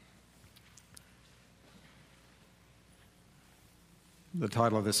The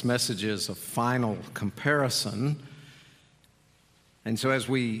title of this message is A Final Comparison. And so as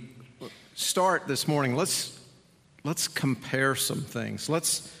we start this morning, let's compare some things.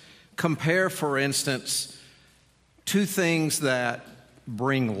 Let's compare, for instance, two things that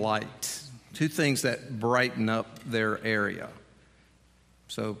bring light, two things that brighten up their area.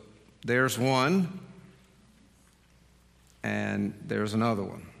 So there's one, and there's another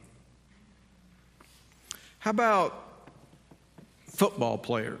one. How about football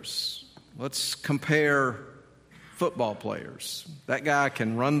players? Let's compare football players. That guy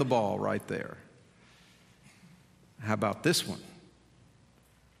can run the ball right there. How about this one?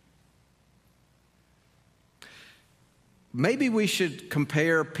 Maybe we should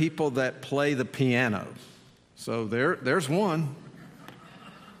compare people that play the piano. So there's one.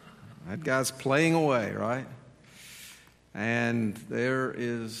 That guy's playing away, right? And there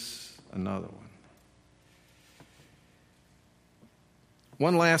is another one.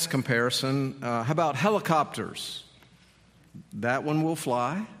 One last comparison. How about helicopters? That one will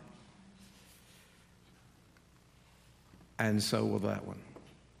fly. And so will that one.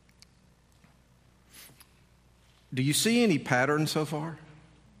 Do you see any pattern so far?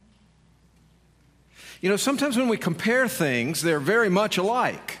 You know, sometimes when we compare things, they're very much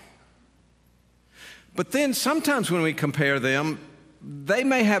alike. But then sometimes when we compare them, they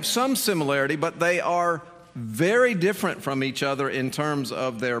may have some similarity, but they are very different from each other in terms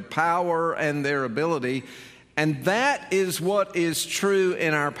of their power and their ability. And that is what is true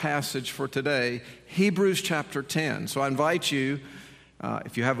in our passage for today, Hebrews chapter 10. So I invite you,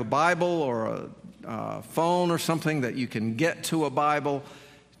 if you have a Bible or a phone or something that you can get to a Bible,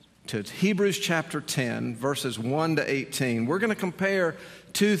 to Hebrews chapter 10, verses 1 to 18. We're going to compare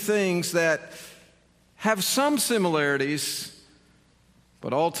two things that have some similarities,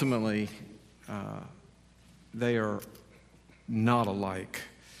 but ultimately they are not alike.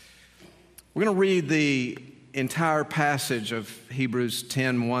 We're going to read the entire passage of Hebrews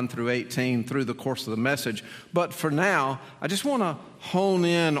 10, 1 through 18 through the course of the message. But for now, I just want to hone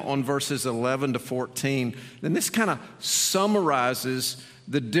in on verses 11 to 14. And this kind of summarizes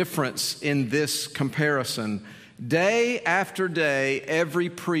the difference in this comparison. Day after day, every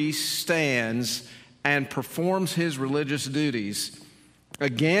priest stands and performs his religious duties.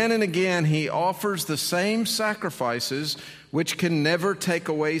 Again and again, he offers the same sacrifices which can never take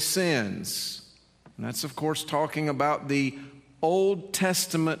away sins. And that's, of course, talking about the Old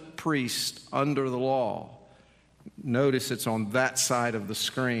Testament priest under the law. Notice it's on that side of the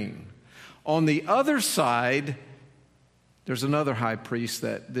screen. On the other side, there's another high priest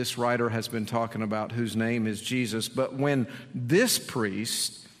that this writer has been talking about, whose name is Jesus. But when this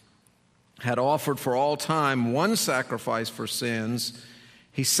priest had offered for all time one sacrifice for sins,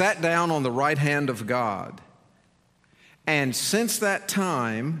 he sat down on the right hand of God. And since that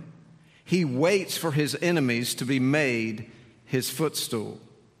time, he waits for his enemies to be made his footstool.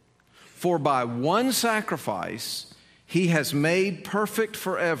 For by one sacrifice, he has made perfect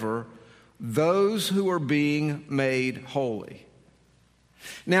forever those who are being made holy.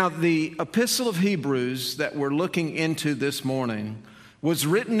 Now, the epistle of Hebrews that we're looking into this morning was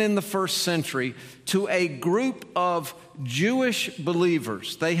written in the first century to a group of Jewish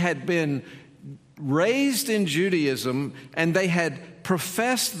believers. They had been raised in Judaism, and they had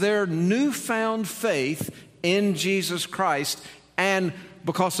professed their newfound faith in Jesus Christ. And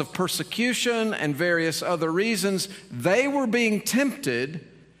because of persecution and various other reasons, they were being tempted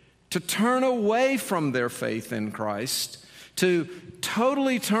to turn away from their faith in Christ, to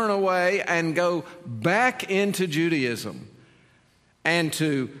totally turn away and go back into Judaism. And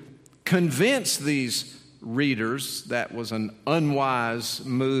to convince these readers that was an unwise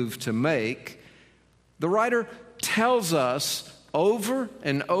move to make, the writer tells us over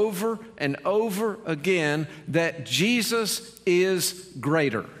and over and over again that Jesus is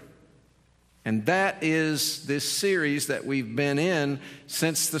greater. And that is this series that we've been in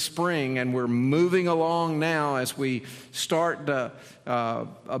since the spring, and we're moving along now as we start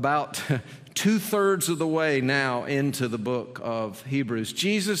about 2/3 of the way now into the book of Hebrews.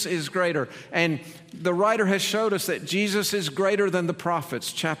 Jesus is greater. And the writer has showed us that Jesus is greater than the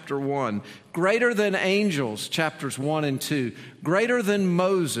prophets, chapter 1. Greater than angels, chapters 1 and 2. Greater than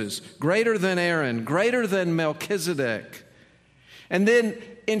Moses. Greater than Aaron. Greater than Melchizedek. And then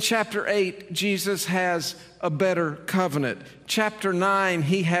in chapter 8, Jesus has a better covenant. Chapter 9,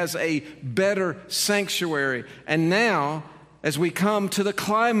 he has a better sanctuary. And now, as we come to the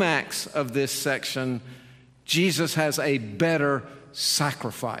climax of this section, Jesus has a better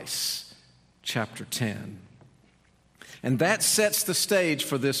sacrifice. Chapter 10. And that sets the stage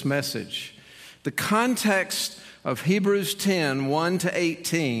for this message. The context of Hebrews 10, 1 to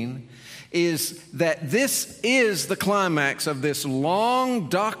 18, is that this is the climax of this long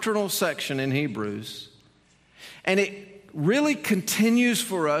doctrinal section in Hebrews. And it really continues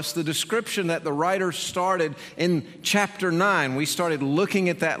for us the description that the writer started in chapter 9. We started looking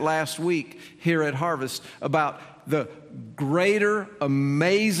at that last week here at Harvest about the greater,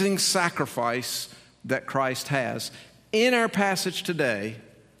 amazing sacrifice that Christ has. In our passage today,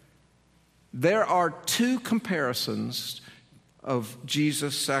 there are two comparisons of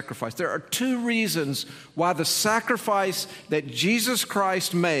Jesus' sacrifice. There are two reasons why the sacrifice that Jesus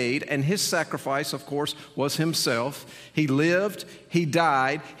Christ made, and his sacrifice, of course, was himself. He lived, he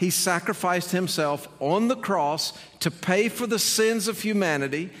died, he sacrificed himself on the cross to pay for the sins of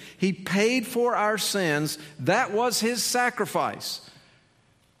humanity. He paid for our sins. That was his sacrifice.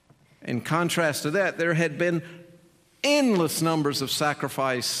 In contrast to that, there had been endless numbers of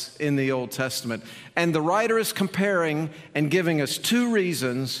sacrifice in the Old Testament. And the writer is comparing and giving us two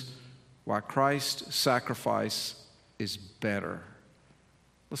reasons why Christ's sacrifice is better.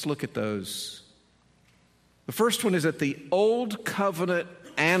 Let's look at those. The first one is that the Old Covenant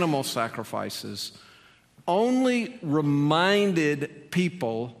animal sacrifices only reminded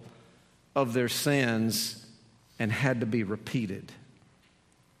people of their sins and had to be repeated.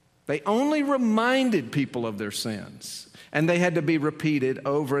 They only reminded people of their sins, and they had to be repeated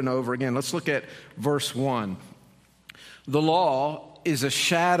over and over again. Let's look at verse 1. The law is a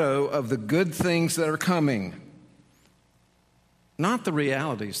shadow of the good things that are coming, not the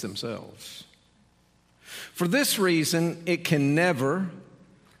realities themselves. For this reason, it can never,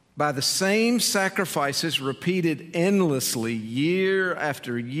 by the same sacrifices repeated endlessly year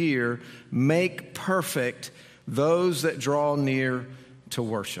after year, make perfect those that draw near to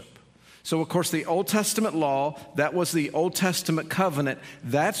worship. So, of course, the Old Testament law, that was the Old Testament covenant.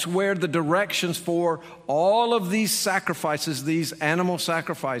 That's where the directions for all of these sacrifices, these animal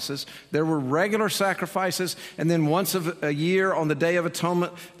sacrifices, there were regular sacrifices, and then once a year on the Day of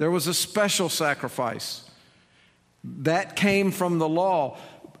Atonement, there was a special sacrifice. That came from the law,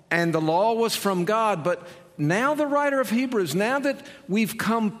 and the law was from God, but now the writer of Hebrews, now that we've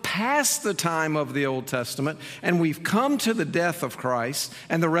come past the time of the Old Testament and we've come to the death of Christ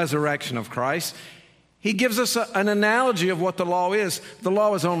and the resurrection of Christ, he gives us an analogy of what the law is. The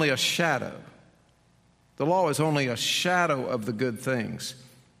law is only a shadow. The law is only a shadow of the good things.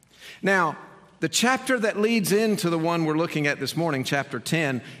 Now, the chapter that leads into the one we're looking at this morning, chapter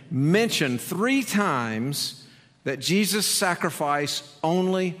 10, mentioned 3 times that Jesus' sacrifice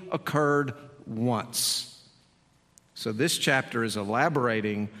only occurred once. So this chapter is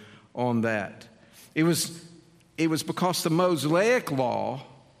elaborating on that. It was because the Mosaic law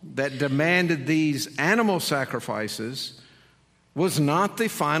that demanded these animal sacrifices was not the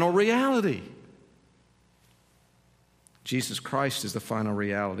final reality. Jesus Christ is the final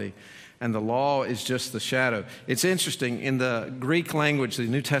reality, and the law is just the shadow. It's interesting, in the Greek language, the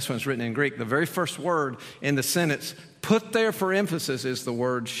New Testament is written in Greek, the very first word in the sentence put there for emphasis is the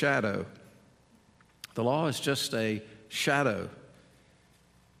word shadow. The law is just a shadow.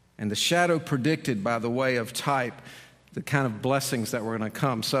 And the shadow predicted by the way of type the kind of blessings that were going to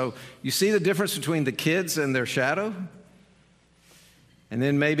come. So you see the difference between the kids and their shadow? And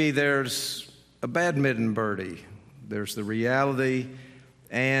then maybe there's a badminton birdie. There's the reality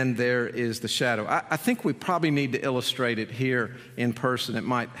and there is the shadow. I think we probably need to illustrate it here in person. It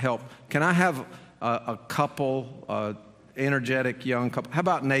might help. Can I have a couple, energetic young couple? How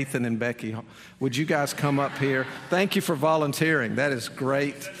about Nathan and Becky? Would you guys come up here? Thank you for volunteering. That is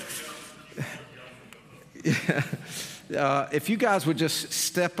great. If you guys would just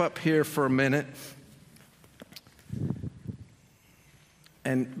step up here for a minute.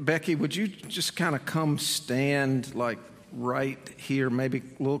 And Becky, would you just kind of come stand like right here, maybe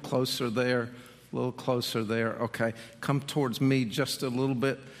a little closer there, a little closer there. Okay. Come towards me just a little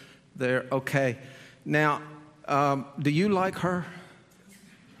bit there. Okay. Now, do you like her?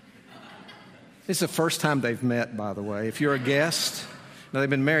 It's the first time they've met, by the way. If you're a guest, now they've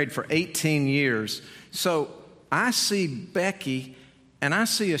been married for 18 years. So I see Becky and I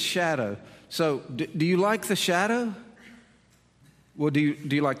see a shadow. So do you like the shadow? Well, do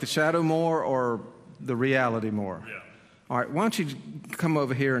you like the shadow more or the reality more? Yeah. All right, why don't you come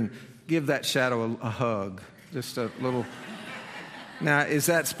over here and give that shadow a hug? Just a little. Now, is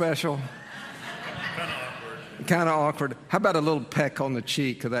that special? Kind of awkward. How about a little peck on the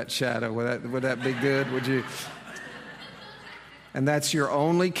cheek of that shadow? Would that be good? Would you? And that's your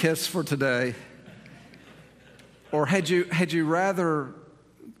only kiss for today. Or had you rather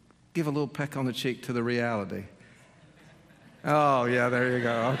give a little peck on the cheek to the reality? Oh, yeah, there you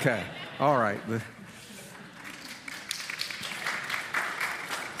go. Okay. All right.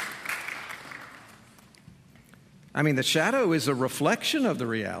 I mean, the shadow is a reflection of the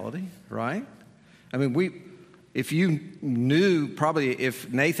reality, right? I mean, if you knew, probably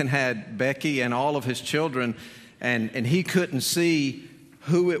if Nathan had Becky and all of his children and he couldn't see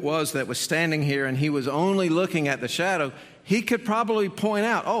who it was that was standing here and he was only looking at the shadow, he could probably point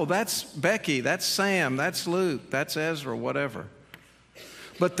out, oh, that's Becky, that's Sam, that's Luke, that's Ezra, whatever.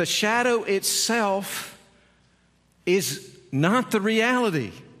 But the shadow itself is not the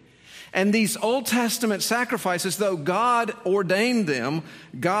reality. And these Old Testament sacrifices, though God ordained them,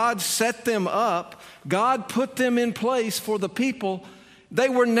 God set them up, God put them in place for the people, they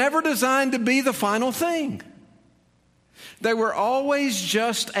were never designed to be the final thing. They were always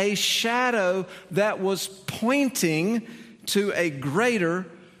just a shadow that was pointing to a greater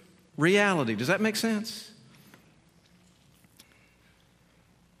reality. Does that make sense?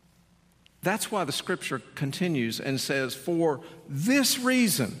 That's why the scripture continues and says, for this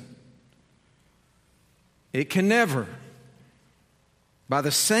reason, it can never, by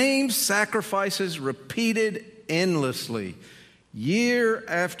the same sacrifices repeated endlessly, year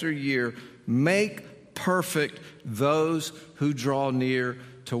after year, make perfect those who draw near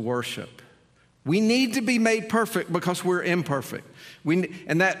to worship. We need to be made perfect because we're imperfect.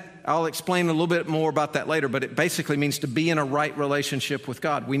 I'll explain a little bit more about that later, but it basically means to be in a right relationship with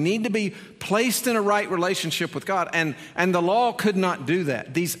God. We need to be placed in a right relationship with God, and the law could not do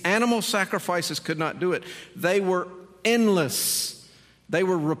that. These animal sacrifices could not do it. They were endless. They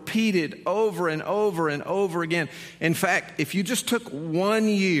were repeated over and over and over again. In fact, if you just took 1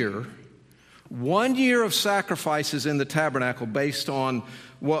 year of sacrifices in the tabernacle based on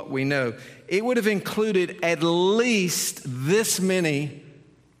what we know, it would have included at least this many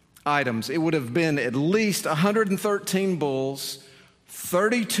items. It would have been at least 113 bulls,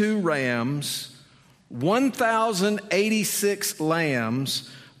 32 rams, 1,086 lambs,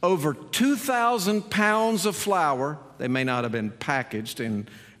 over 2,000 pounds of flour. They may not have been packaged in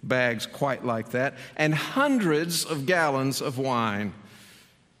bags quite like that, and hundreds of gallons of wine.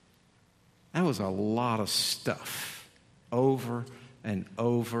 That was a lot of stuff, over and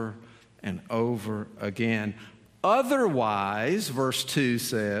over and over again. Otherwise, verse 2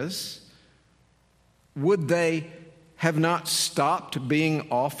 says, would they have not stopped being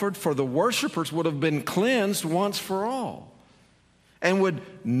offered? For the worshipers would have been cleansed once for all and would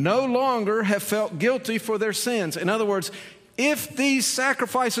no longer have felt guilty for their sins. In other words, if these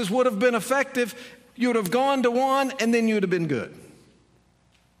sacrifices would have been effective, you would have gone to one and then you would have been good.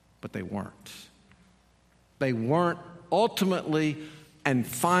 But they weren't. They weren't ultimately and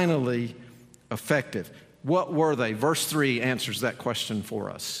finally effective. What were they? Verse 3 answers that question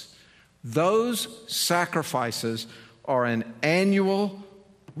for us. Those sacrifices are an annual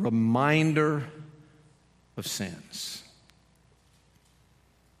reminder of sins.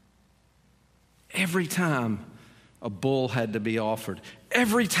 Every time a bull had to be offered,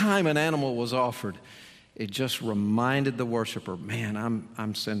 every time an animal was offered, it just reminded the worshiper, man,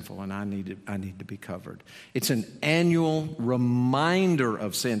 I'm sinful and I need to be covered. It's an annual reminder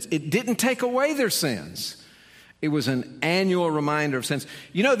of sins. It didn't take away their sins. It was an annual reminder of sins.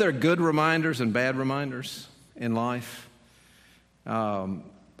 You know, there are good reminders and bad reminders in life. I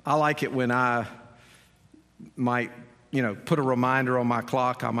like it when I might, put a reminder on my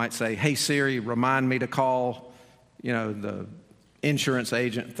clock. I might say, hey, Siri, remind me to call, the insurance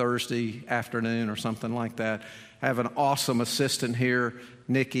agent Thursday afternoon or something like that. I have an awesome assistant here,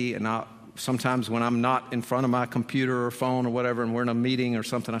 Nikki, and sometimes when I'm not in front of my computer or phone or whatever and we're in a meeting or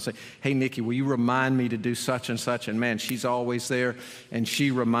something, I say, hey, Nikki, will you remind me to do such and such? And man, she's always there and she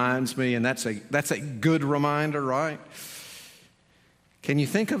reminds me, and that's a good reminder, right? Can you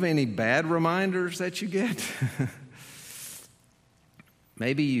think of any bad reminders that you get?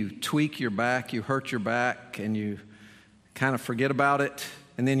 Maybe you tweak your back, you hurt your back, and you kind of forget about it,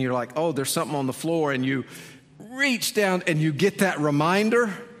 and then you're like, oh, there's something on the floor, and you reach down and you get that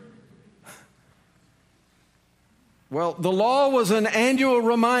reminder. Well, the law was an annual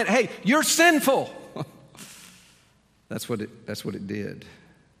reminder. Hey, you're sinful. That's what it did.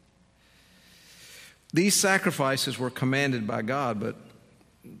 These sacrifices were commanded by God, but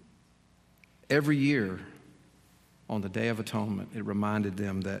every year on the Day of Atonement, it reminded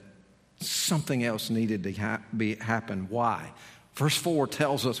them that something else needed to happen. Why? Verse 4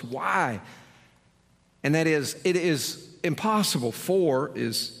 tells us why. And that is, it is impossible. For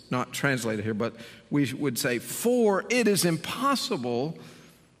is not translated here, but we would say, for it is impossible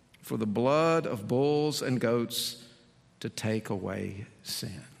for the blood of bulls and goats to take away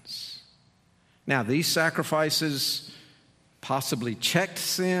sins. Now, these sacrifices possibly checked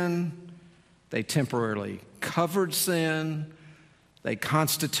sin. They temporarily covered sin. They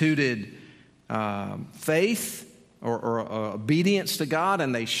constituted faith or obedience to God,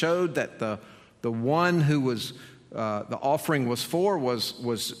 and they showed that the one who was the offering was for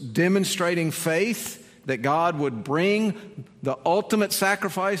was demonstrating faith that God would bring the ultimate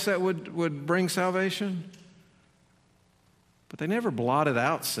sacrifice that would bring salvation. But they never blotted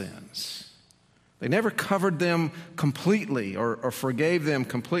out sins. They never covered them completely or forgave them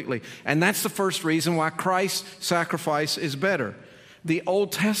completely. And that's the first reason why Christ's sacrifice is better. The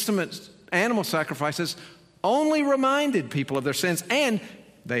Old Testament animal sacrifices only reminded people of their sins, and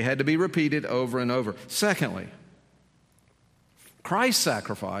they had to be repeated over and over. Secondly, Christ's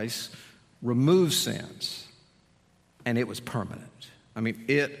sacrifice removes sins, and it was permanent. I mean,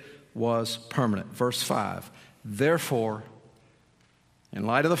 it was permanent. Verse 5, therefore, in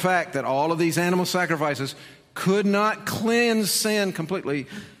light of the fact that all of these animal sacrifices could not cleanse sin completely,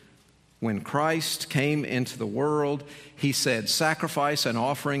 when Christ came into the world, he said, sacrifice and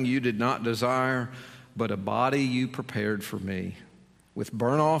offering you did not desire, but a body you prepared for me. With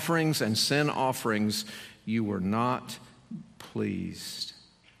burnt offerings and sin offerings you were not pleased.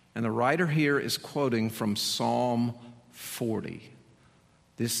 And the writer here is quoting from Psalm 40.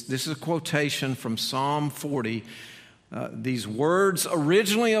 This is a quotation from Psalm 40. These words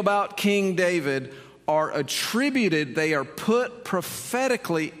originally about King David are attributed, they are put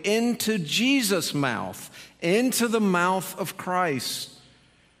prophetically into Jesus' mouth, into the mouth of Christ.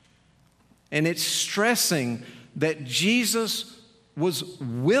 And it's stressing that Jesus was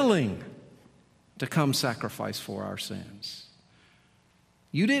willing to come sacrifice for our sins.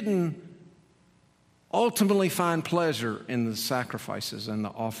 You didn't ultimately find pleasure in the sacrifices and the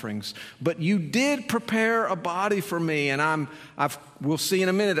offerings, but you did prepare a body for me, and we'll see in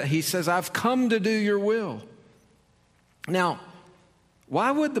a minute, he says, I've come to do your will. Now,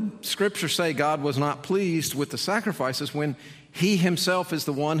 why would the scripture say God was not pleased with the sacrifices when he himself is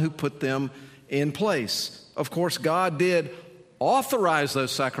the one who put them in place? Of course, God did authorize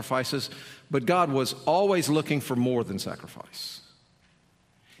those sacrifices, but God was always looking for more than sacrifice.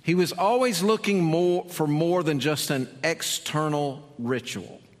 He was always looking for more than just an external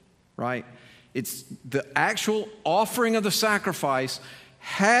ritual, right? It's the actual offering of the sacrifice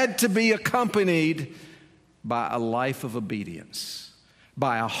had to be accompanied by a life of obedience,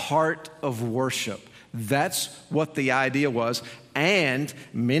 by a heart of worship. That's what the idea was. And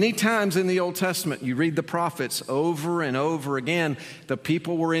many times in the Old Testament, you read the prophets over and over again, the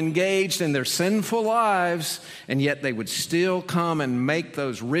people were engaged in their sinful lives, and yet they would still come and make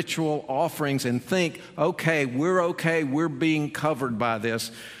those ritual offerings and think, okay, we're being covered by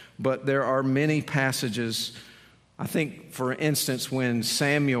this. But there are many passages, I think, for instance, when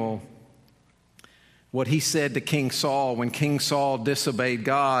Samuel, what he said to King Saul, when King Saul disobeyed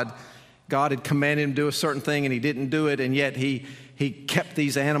God, God had commanded him to do a certain thing and he didn't do it, and yet he kept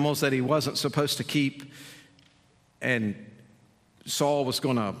these animals that he wasn't supposed to keep. And Saul was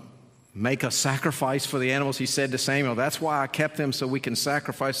going to make a sacrifice for the animals. He said to Samuel, that's why I kept them, so we can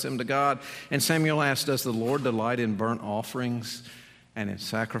sacrifice them to God. And Samuel asked, does the Lord delight in burnt offerings and in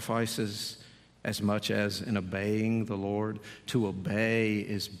sacrifices as much as in obeying the Lord? To obey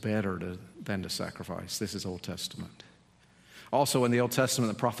is better than to sacrifice. This is Old Testament. Also in the Old Testament,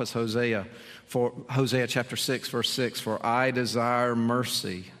 the prophet Hosea chapter 6, verse 6, for I desire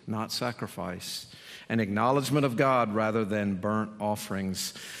mercy, not sacrifice, an acknowledgement of God rather than burnt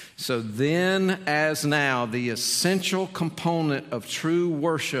offerings. So then, as now, the essential component of true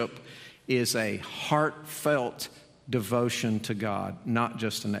worship is a heartfelt devotion to God, not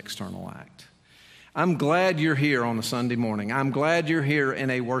just an external act. I'm glad you're here on a Sunday morning. I'm glad you're here in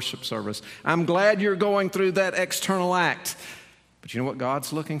a worship service. I'm glad you're going through that external act. But you know what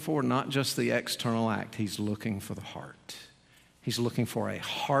God's looking for? Not just the external act. He's looking for the heart. He's looking for a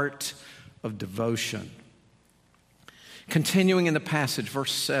heart of devotion. Continuing in the passage,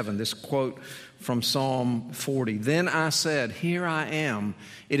 verse 7, this quote from Psalm 40. Then I said, here I am.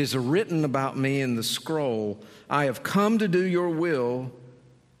 It is written about me in the scroll. I have come to do your will,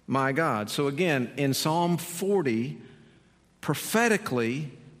 my God. So again, in Psalm 40,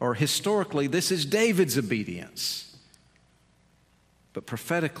 prophetically or historically, this is David's obedience. But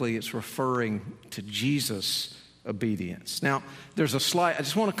prophetically, it's referring to Jesus' obedience. Now, I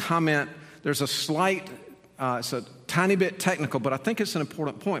just want to comment, there's a slight, it's a tiny bit technical, but I think it's an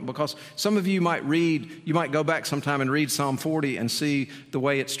important point because some of you might go back sometime and read Psalm 40 and see the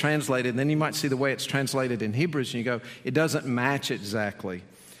way it's translated, and then you might see the way it's translated in Hebrews, and you go, it doesn't match exactly.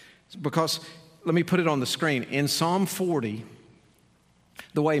 Because, let me put it on the screen. In Psalm 40,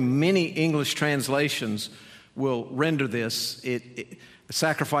 the way many English translations will render this,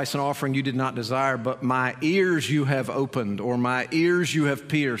 sacrifice and offering you did not desire, but my ears you have opened, or my ears you have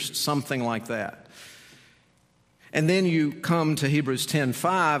pierced, something like that. And then you come to Hebrews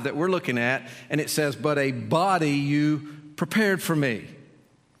 10:5 that we're looking at, and it says, but a body you prepared for me.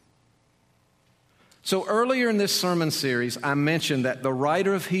 So earlier in this sermon series, I mentioned that the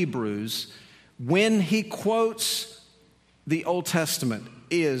writer of Hebrews, when he quotes the Old Testament,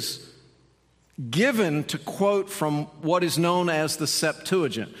 is given to quote from what is known as the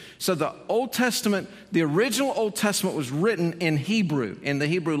Septuagint. So the Old Testament, the original Old Testament was written in Hebrew, in the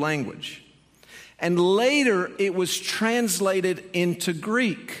Hebrew language. And later it was translated into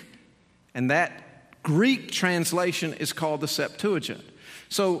Greek. And that Greek translation is called the Septuagint.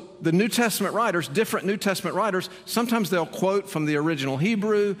 So the New Testament writers, different New Testament writers, sometimes they'll quote from the original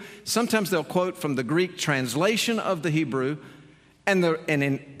Hebrew, sometimes they'll quote from the Greek translation of the Hebrew, and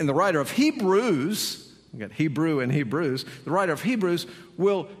the writer of Hebrews, we got Hebrew and Hebrews, the writer of Hebrews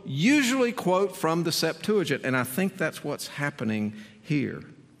will usually quote from the Septuagint, and I think that's what's happening here.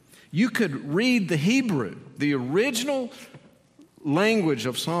 You could read the Hebrew, the original language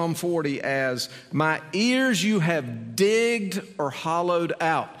of Psalm 40 as, my ears you have digged or hollowed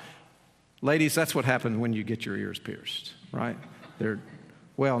out. Ladies, that's what happens when you get your ears pierced, right?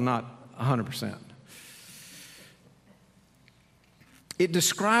 Not 100%. It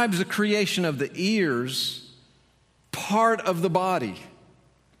describes the creation of the ears, part of the body.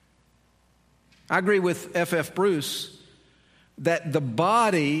 I agree with F.F. Bruce that the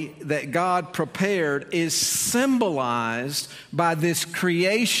body that God prepared is symbolized by this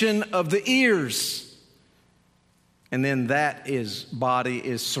creation of the ears. And then that body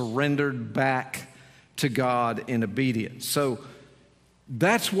is surrendered back to God in obedience. So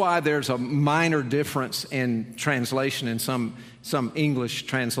that's why there's a minor difference in translation in some English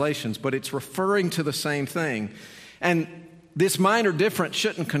translations, but it's referring to the same thing. And this minor difference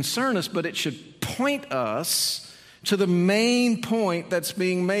shouldn't concern us, but it should point us to the main point that's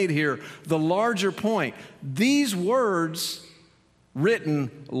being made here, the larger point. These words, written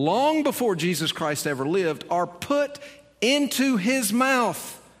long before Jesus Christ ever lived, are put into his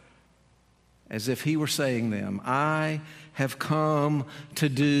mouth as if he were saying them. I have come to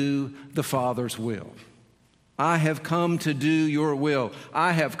do the Father's will. I have come to do your will.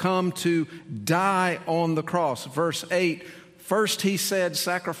 I have come to die on the cross. Verse 8, first he said,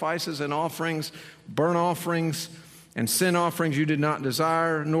 sacrifices and offerings, burnt offerings, and sin offerings you did not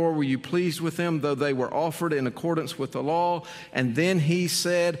desire, nor were you pleased with them, though they were offered in accordance with the law. And then he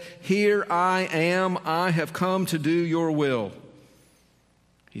said, here I am, I have come to do your will.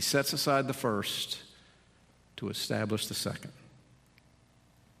 He sets aside the first to establish the second.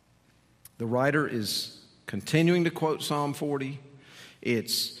 The writer is continuing to quote Psalm 40.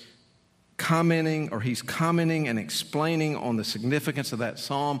 He's commenting and explaining on the significance of that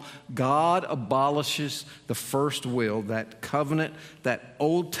psalm. God abolishes the first will, that covenant, that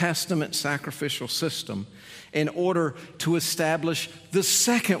Old Testament sacrificial system, in order to establish the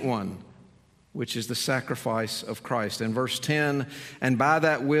second one, which is the sacrifice of Christ. In verse 10, and by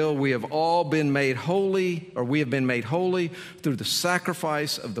that will we have all been made holy, or we have been made holy through the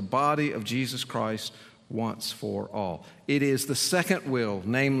sacrifice of the body of Jesus Christ once for all. It is the second will,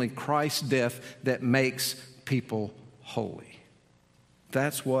 namely Christ's death, that makes people holy.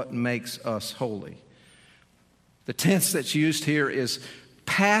 That's what makes us holy. The tense that's used here is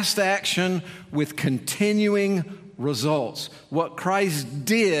past action with continuing results. What Christ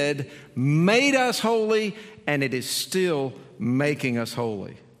did made us holy, and it is still making us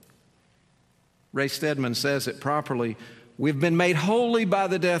holy. Ray Stedman says it properly. We've been made holy by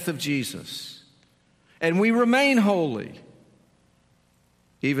the death of Jesus, and we remain holy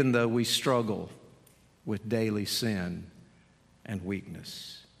even though we struggle with daily sin and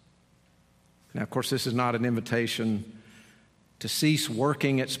weakness. Now, of course, this is not an invitation to cease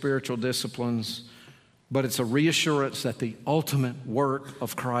working at spiritual disciplines, but it's a reassurance that the ultimate work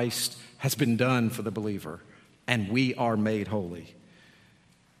of Christ has been done for the believer, and we are made holy.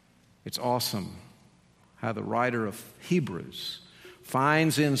 It's awesome how the writer of Hebrews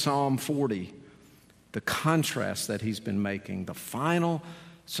finds in Psalm 40 the contrast that he's been making, the final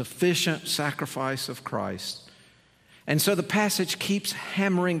sufficient sacrifice of Christ. And so the passage keeps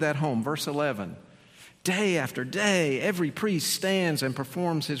hammering that home. Verse 11, day after day, every priest stands and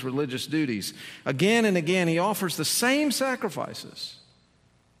performs his religious duties. Again and again, he offers the same sacrifices,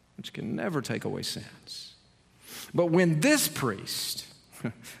 which can never take away sins. But when this priest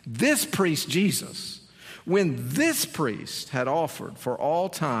Jesus, when this priest had offered for all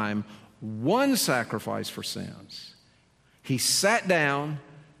time one sacrifice for sins, he sat down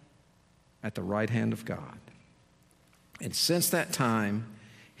at the right hand of God. And since that time,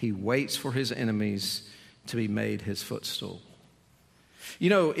 he waits for his enemies to be made his footstool. You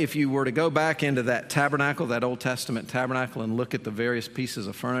know, if you were to go back into that tabernacle, that Old Testament tabernacle, and look at the various pieces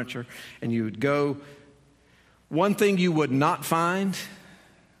of furniture, and you would go, one thing you would not find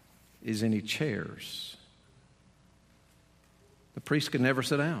is any chairs. The priest could never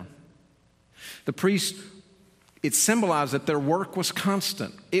sit down. The priest, it symbolized that their work was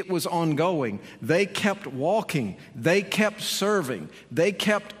constant. It was ongoing. They kept walking. They kept serving. They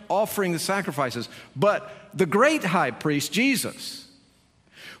kept offering the sacrifices. But the great high priest, Jesus,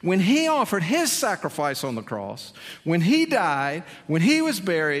 when he offered his sacrifice on the cross, when he died, when he was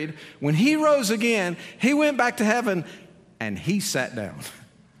buried, when he rose again, he went back to heaven and he sat down.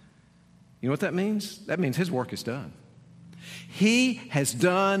 You know what that means? That means his work is done. He has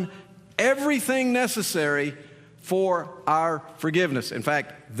done everything necessary for our forgiveness. In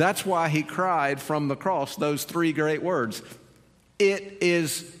fact, that's why he cried from the cross those three great words. It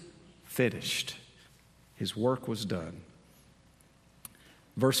is finished. His work was done.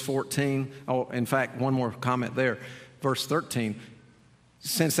 Verse 14, in fact, one more comment there. Verse 13,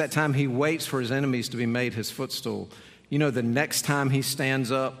 since that time he waits for his enemies to be made his footstool. You know, the next time he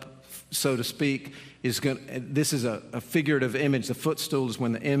stands up, so to speak, this is a figurative image. The footstool is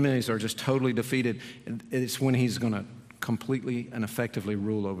when the enemies are just totally defeated. It's when he's going to completely and effectively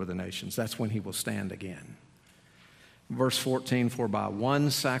rule over the nations. That's when he will stand again. Verse 14, for by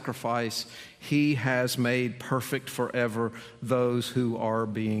one sacrifice he has made perfect forever those who are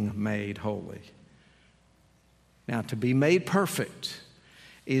being made holy. Now, to be made perfect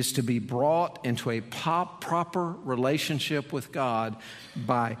is to be brought into a proper relationship with God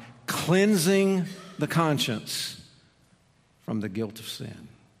by cleansing the conscience from the guilt of sin.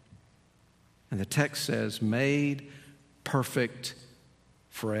 And the text says, made perfect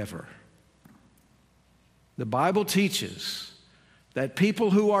forever. The Bible teaches that people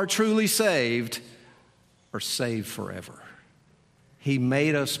who are truly saved are saved forever. He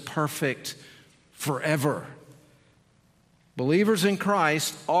made us perfect forever. Believers in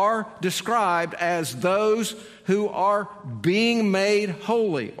Christ are described as those who are being made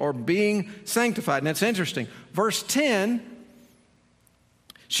holy or being sanctified. And it's interesting. Verse 10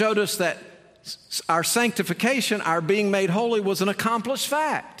 showed us that our sanctification, our being made holy, was an accomplished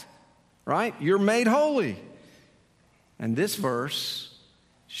fact. Right? You're made holy. And this verse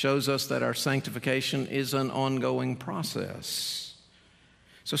shows us that our sanctification is an ongoing process.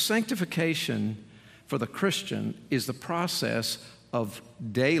 So sanctification for the Christian is the process of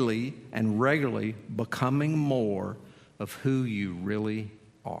daily and regularly becoming more of who you really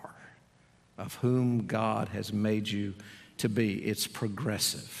are, of whom God has made you to be. It's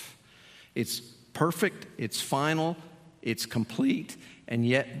progressive. It's perfect, it's final, it's complete, and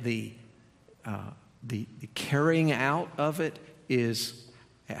yet the carrying out of it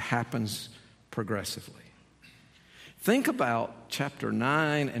happens progressively. Think about chapter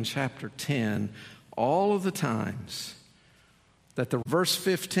 9 and chapter 10, all of the times that verse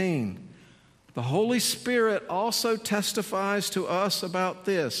 15, the Holy Spirit also testifies to us about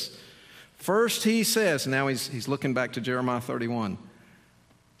this. First he says, now he's looking back to Jeremiah 31,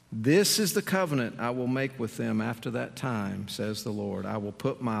 this is the covenant I will make with them after that time, says the Lord. I will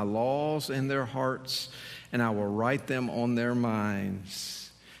put my laws in their hearts, and I will write them on their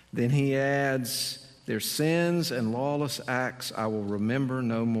minds. Then he adds, their sins and lawless acts I will remember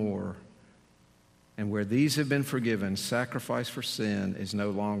no more. And where these have been forgiven, sacrifice for sin is no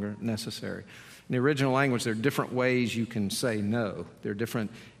longer necessary. In the original language, there are different ways you can say no. There are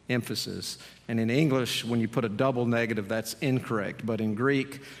different emphasis. And in English, when you put a double negative, that's incorrect. But in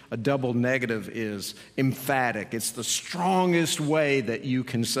Greek, a double negative is emphatic. It's the strongest way that you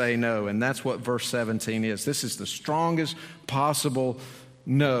can say no. And that's what verse 17 is. This is the strongest possible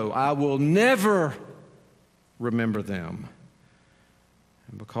no. I will never remember them.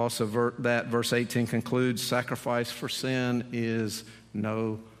 And because of that, verse 18 concludes, sacrifice for sin is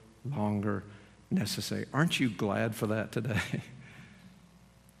no longer necessary. Aren't you glad for that today?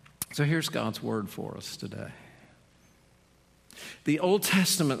 So here's God's word for us today. The Old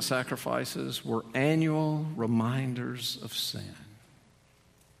Testament sacrifices were annual reminders of sin.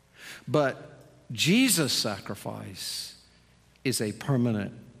 But Jesus' sacrifice is a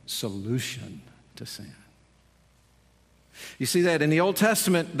permanent solution to sin. You see that in the Old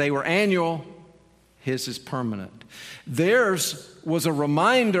Testament, they were annual. His is permanent. Theirs was a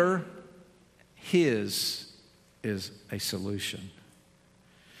reminder. His is a solution.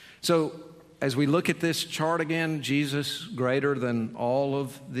 So as we look at this chart again, Jesus greater than all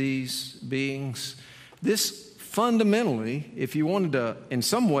of these beings, this fundamentally, if you wanted to in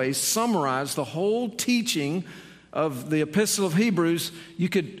some ways summarize the whole teaching of the Epistle of Hebrews, you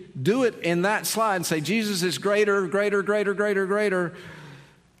could do it in that slide and say Jesus is greater, greater, greater, greater, greater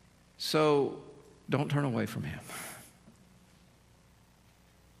So don't turn away from him.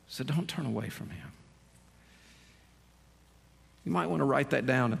 So don't turn away from him. You might want to write that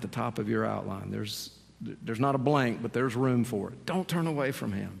down at the top of your outline. There's not a blank, but there's room for it. Don't turn away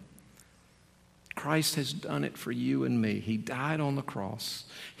from him. Christ has done it for you and me. He died on the cross.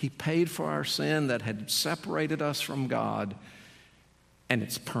 He paid for our sin that had separated us from God, and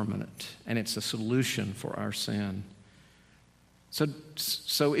it's permanent, and it's a solution for our sin.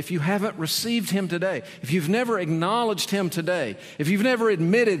 So if you haven't received him today, if you've never acknowledged him today, if you've never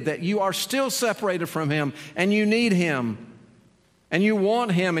admitted that you are still separated from him and you need him and you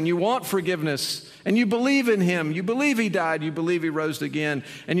want forgiveness and you believe in him, you believe he died, you believe he rose again,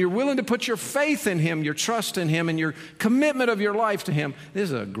 and you're willing to put your faith in him, your trust in him, and your commitment of your life to him,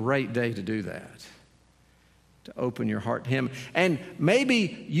 this is a great day to do that. To open your heart to him. And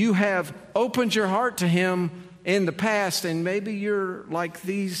maybe you have opened your heart to him in the past, and maybe you're like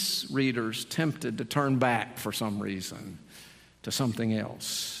these readers, tempted to turn back for some reason to something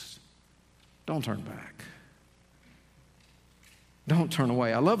else. Don't turn back. Don't turn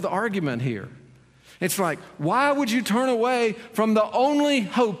away. I love the argument here. It's like, why would you turn away from the only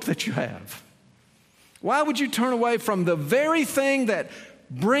hope that you have? Why would you turn away from the very thing that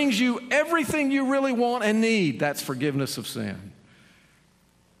brings you everything you really want and need? That's forgiveness of sin.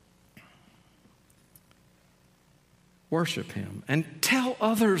 Worship him and tell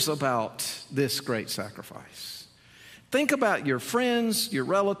others about this great sacrifice. Think about your friends, your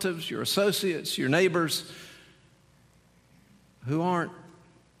relatives, your associates, your neighbors who aren't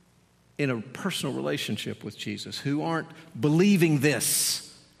in a personal relationship with Jesus, who aren't believing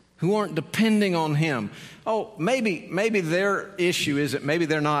this, who aren't depending on him. Oh, maybe their issue is that maybe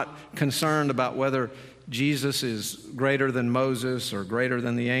they're not concerned about whether Jesus is greater than Moses or greater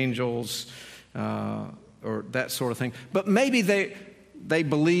than the angels, or that sort of thing. But maybe they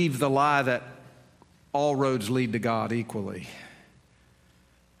believe the lie that all roads lead to God equally.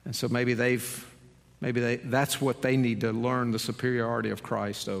 And so maybe that's what they need to learn, the superiority of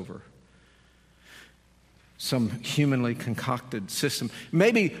Christ over some humanly concocted system.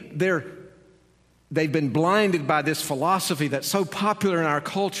 Maybe they've been blinded by this philosophy that's so popular in our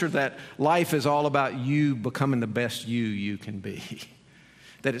culture that life is all about you becoming the best you can be.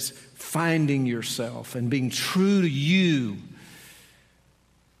 That it's finding yourself and being true to you.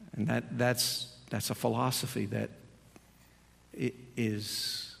 And that's a philosophy that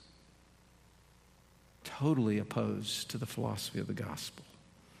is totally opposed to the philosophy of the gospel.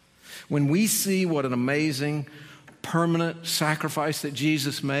 When we see what an amazing, permanent sacrifice that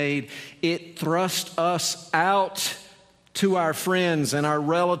Jesus made, it thrusts us out to our friends and our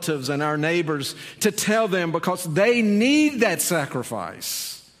relatives and our neighbors to tell them, because they need that sacrifice.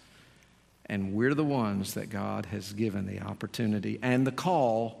 And we're the ones that God has given the opportunity and the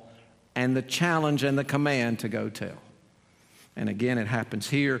call and the challenge and the command to go tell. And again, it happens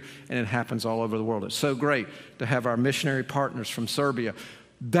here and it happens all over the world. It's so great to have our missionary partners from Serbia.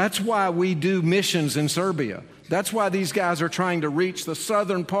 That's why we do missions in Serbia. That's why these guys are trying to reach the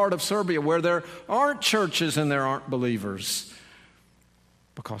southern part of Serbia where there aren't churches and there aren't believers.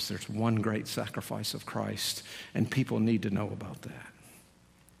 Because there's one great sacrifice of Christ, and people need to know about that.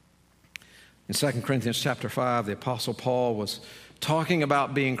 In 2 Corinthians chapter 5, the Apostle Paul was talking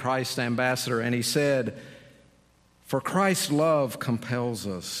about being Christ's ambassador, and he said, "For Christ's love compels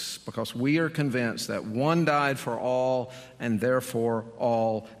us, because we are convinced that one died for all, and therefore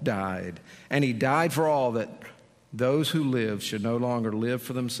all died. And he died for all, that those who live should no longer live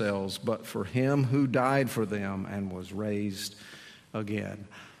for themselves, but for him who died for them and was raised again."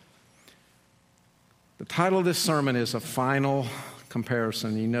 The title of this sermon is A Final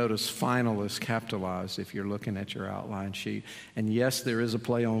Comparison. You notice final is capitalized if you're looking at your outline sheet. And yes, there is a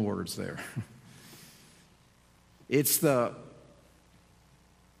play on words there. In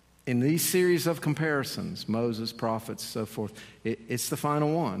these series of comparisons, Moses, prophets, so forth, it's the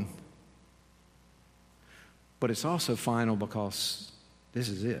final one. But it's also final because this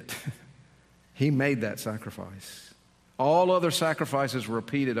is it. He made that sacrifice. All other sacrifices were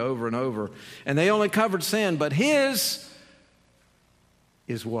repeated over and over, and they only covered sin, but his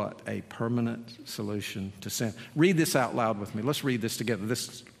is what? A permanent solution to sin. Read this out loud with me. Let's read this together.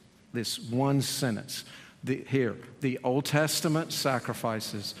 This one sentence. The Old Testament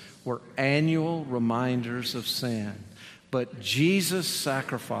sacrifices were annual reminders of sin, but Jesus'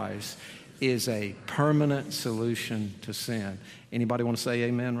 sacrifice is a permanent solution to sin. Anybody want to say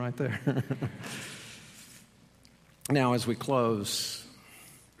amen right there? Now, as we close,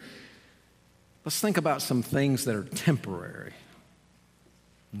 let's think about some things that are temporary.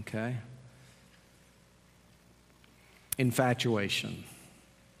 Okay? Infatuation.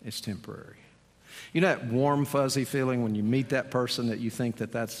 is temporary. You know that warm, fuzzy feeling when you meet that person that you think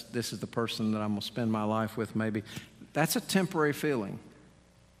that this is the person that I'm going to spend my life with maybe? That's a temporary feeling.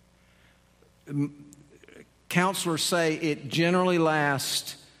 Counselors say it generally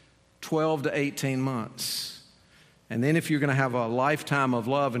lasts 12 to 18 months. And then if you're going to have a lifetime of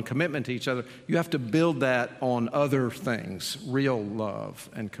love and commitment to each other, you have to build that on other things, real love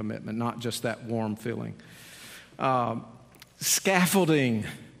and commitment, not just that warm feeling. Scaffolding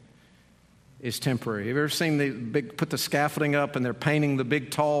is temporary. Have you ever seen put the scaffolding up and they're painting the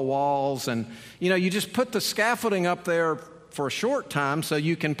big tall walls? And, you just put the scaffolding up there for a short time so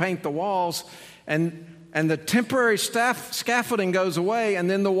you can paint the walls, and the temporary scaffolding goes away, and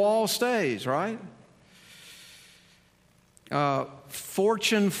then the wall stays, right?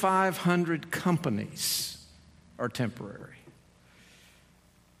 Fortune 500 companies are temporary.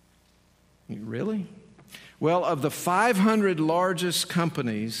 Really? Well, of the 500 largest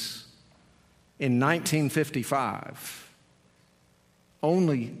companies in 1955,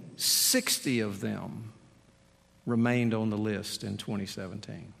 only 60 of them remained on the list in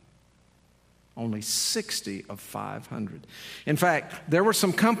 2017. Only 60 of 500. In fact, there were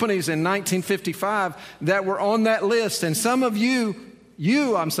some companies in 1955 that were on that list, and some of you,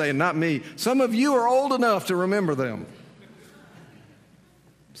 I'm saying, not me, some of you are old enough to remember them.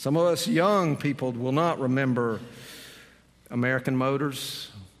 Some of us young people will not remember American Motors.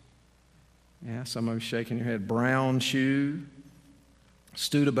 Yeah, some of you shaking your head. Brown Shoe,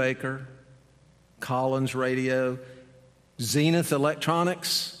 Studebaker, Collins Radio, Zenith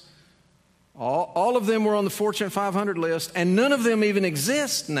Electronics. All of them were on the Fortune 500 list, and none of them even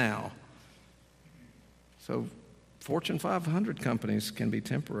exist now. So Fortune 500 companies can be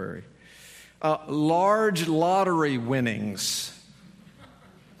temporary. Large lottery winnings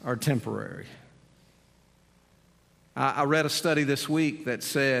are temporary. I read a study this week that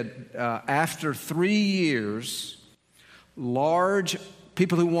said after 3 years,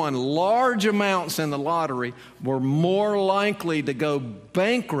 people who won large amounts in the lottery were more likely to go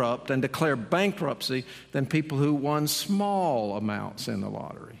bankrupt and declare bankruptcy than people who won small amounts in the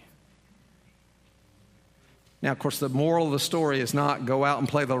lottery. Now, of course, the moral of the story is not go out and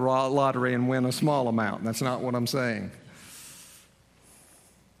play the lottery and win a small amount. That's not what I'm saying.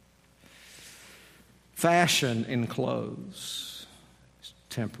 Fashion in clothes is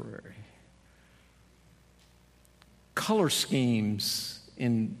temporary. Color schemes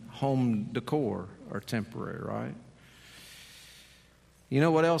in home decor are temporary, right? You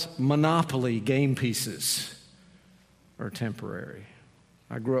know what else? Monopoly game pieces are temporary.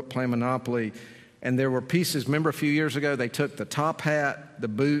 I grew up playing Monopoly, and there were pieces. Remember a few years ago, they took the top hat, the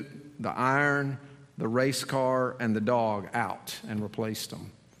boot, the iron, the race car, and the dog out and replaced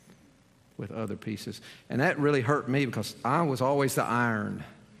them with other pieces. And that really hurt me because I was always the iron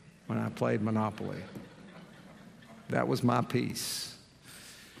when I played Monopoly. That was my piece.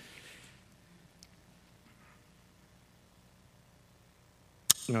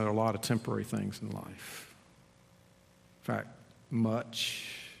 There are a lot of temporary things in life. In fact,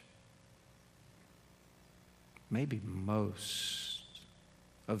 much, maybe most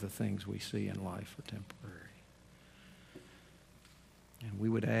of the things we see in life are temporary. And we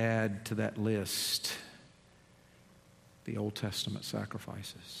would add to that list the Old Testament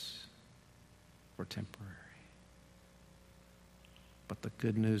sacrifices were temporary. But the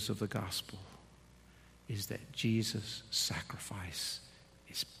good news of the gospel is that Jesus' sacrifice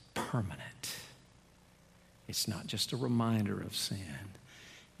is permanent. It's not just a reminder of sin.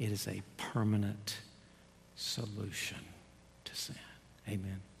 It is a permanent solution to sin.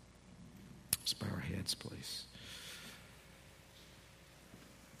 Amen. Let's bow our heads, please.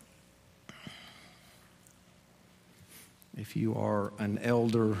 If you are an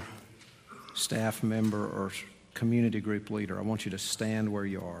elder, staff member, or community group leader, I want you to stand where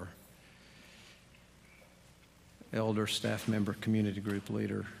you are. Elder, staff member, community group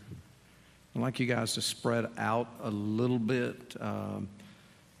leader. I'd like you guys to spread out a little bit.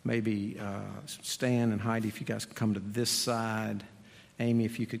 Maybe Stan and Heidi, if you guys could come to this side. Amy,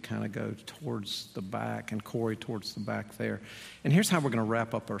 if you could kind of go towards the back, and Corey towards the back there. And here's how we're going to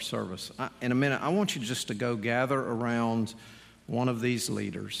wrap up our service. In a minute, I want you just to go gather around one of these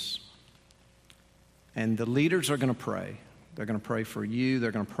leaders. And the leaders are going to pray. They're going to pray for you.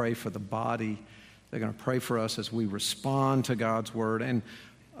 They're going to pray for the body. They're going to pray for us as we respond to God's word. And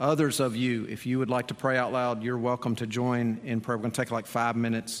others of you, if you would like to pray out loud, you're welcome to join in prayer. We're going to take like 5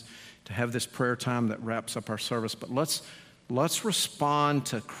 minutes to have this prayer time that wraps up our service. But let's respond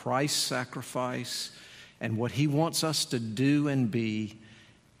to Christ's sacrifice and what he wants us to do and be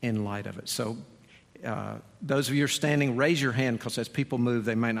in light of it. So Those of you who are standing, raise your hand, because as people move,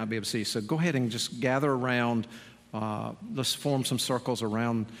 they might not be able to see. So go ahead and just gather around. Let's form some circles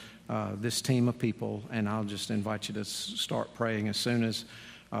around this team of people, and I'll just invite you to start praying as soon as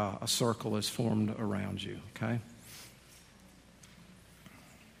a circle is formed around you, okay?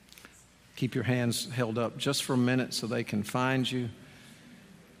 Keep your hands held up just for a minute so they can find you.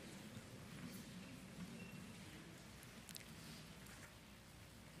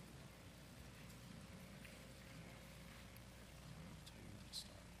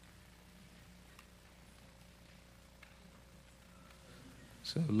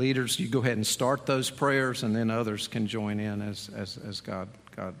 So leaders, you go ahead and start those prayers, and then others can join in as God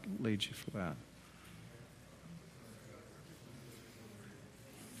leads you for that.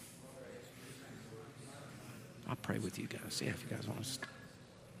 I'll pray with you guys. Yeah, if you guys want to.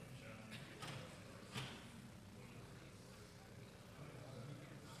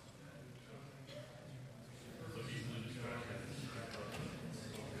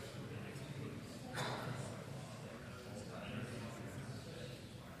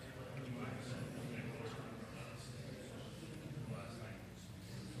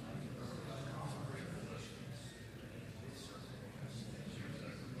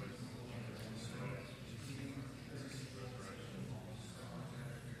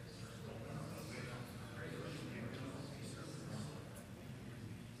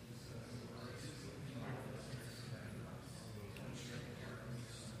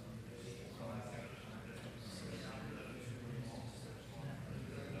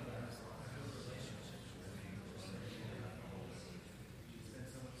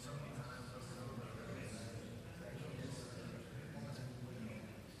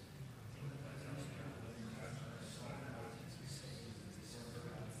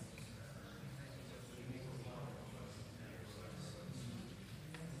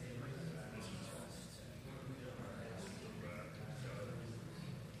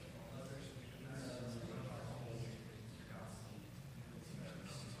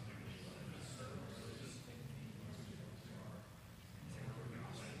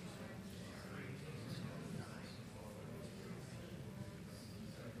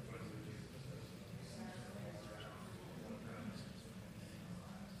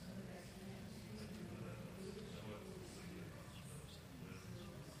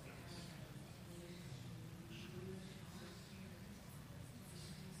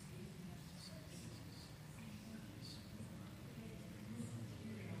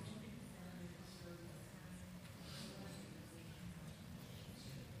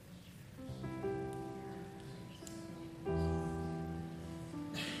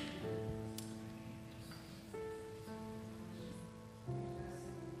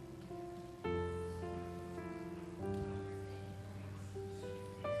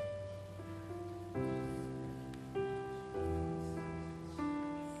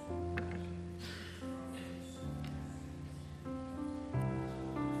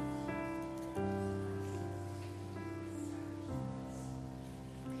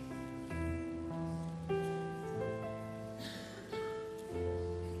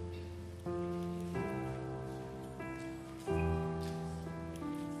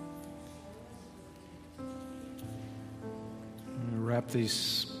 Wrap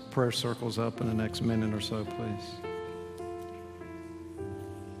these prayer circles up in the next minute or so, please.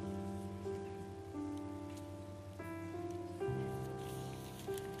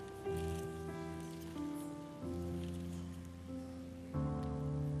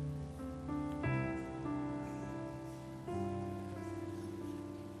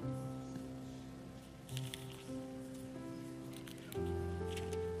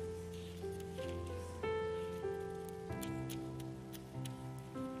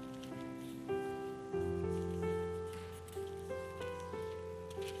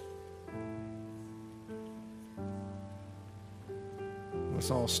 Let's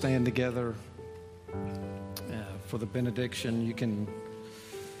all stand together for the benediction. You can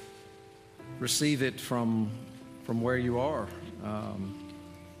receive it from where you are.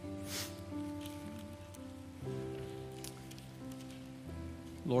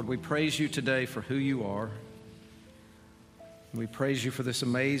 Lord, we praise you today for who you are. We praise you for this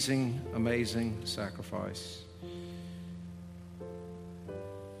amazing, amazing sacrifice.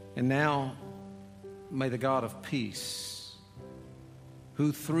 And now, may the God of peace,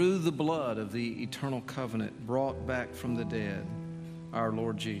 who through the blood of the eternal covenant brought back from the dead our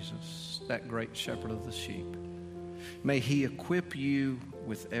Lord Jesus, that great shepherd of the sheep, may he equip you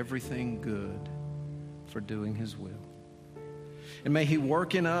with everything good for doing his will. And may he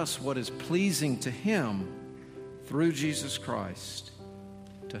work in us what is pleasing to him through Jesus Christ,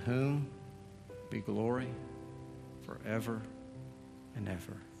 to whom be glory forever and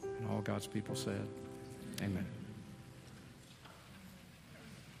ever. And all God's people said, amen.